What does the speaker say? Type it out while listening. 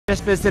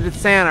Just visited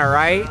Santa,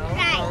 right?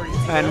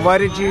 Right. And what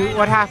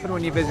happened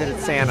when you visited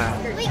Santa?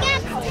 We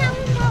got to tell him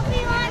what we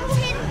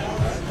wanted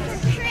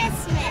for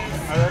Christmas.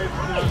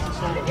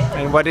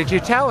 And what did you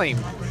tell him?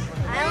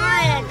 I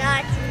wanted a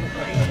Nazi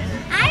plane.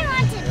 I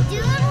want a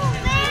doodle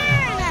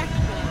bear and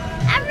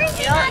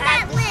everything on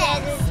that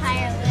list.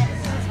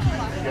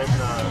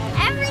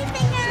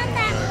 Everything on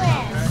that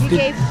list. You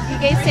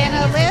gave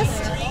Santa a list?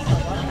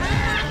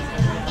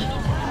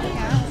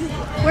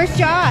 Where's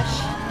Josh?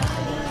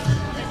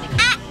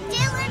 At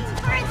Dylan's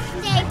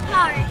birthday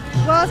party.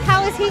 Well,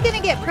 how is he going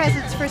to get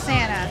presents for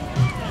Santa?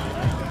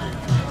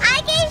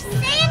 I gave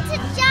Santa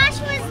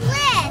Joshua's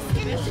list,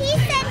 and he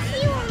said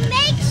he will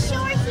make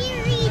sure he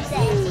reads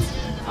it.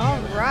 All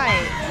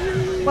right.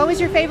 What was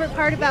your favorite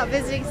part about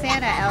visiting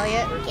Santa,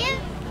 Elliot?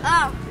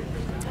 How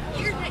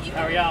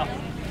are y'all?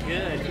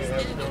 Good.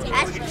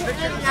 asking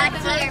him not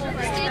to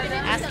airplane.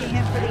 Asking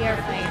him for the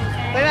airplane.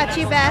 What about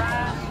you, Beth?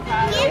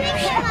 Giving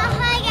him a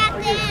hug at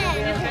the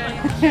end.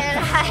 And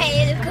I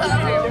go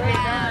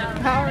around.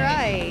 All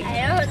right. I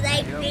don't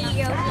like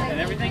video. And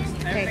everything's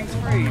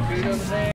free. Food over there.